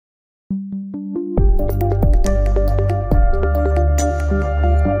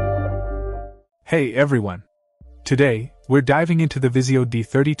Hey everyone! Today, we're diving into the VIZIO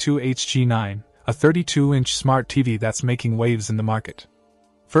D32H-G9, a 32-inch smart TV that's making waves in the market.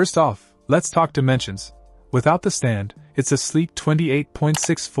 First off, let's talk dimensions. Without the stand, it's a sleek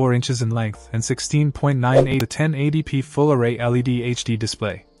 28.64 inches in length and 16.98 to 1080p full-array LED HD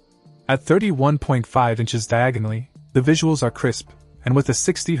display. At 31.5 inches diagonally, the visuals are crisp, and with a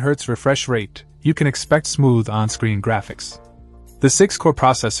 60Hz refresh rate, you can expect smooth on-screen graphics. The 6-core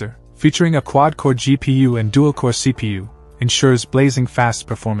processor, featuring a quad-core GPU and dual-core CPU, ensures blazing fast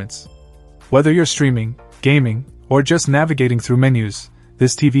performance. Whether you're streaming, gaming, or just navigating through menus,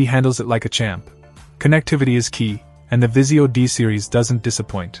 this TV handles it like a champ. Connectivity is key, and the VIZIO D series doesn't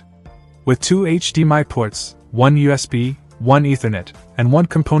disappoint. With 2 HDMI ports, 1 USB, 1 Ethernet, and 1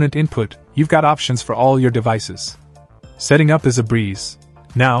 component input, you've got options for all your devices. Setting up is a breeze.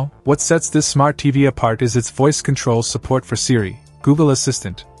 Now, what sets this smart TV apart is its voice control support for Siri, Google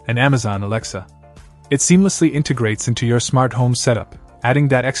Assistant, and Amazon Alexa. It seamlessly integrates into your smart home setup, adding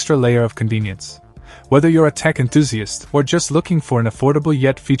that extra layer of convenience. Whether you're a tech enthusiast or just looking for an affordable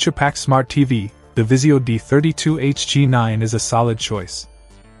yet feature-packed smart TV, the VIZIO D32H-G9 is a solid choice.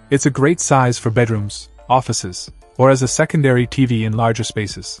 It's a great size for bedrooms, offices, or as a secondary TV in larger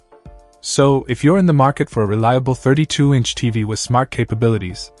spaces. So, if you're in the market for a reliable 32-inch TV with smart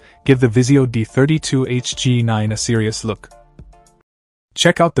capabilities, give the VIZIO D32H-G9 a serious look.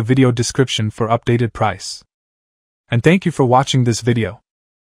 Check out the video description for updated price. And thank you for watching this video.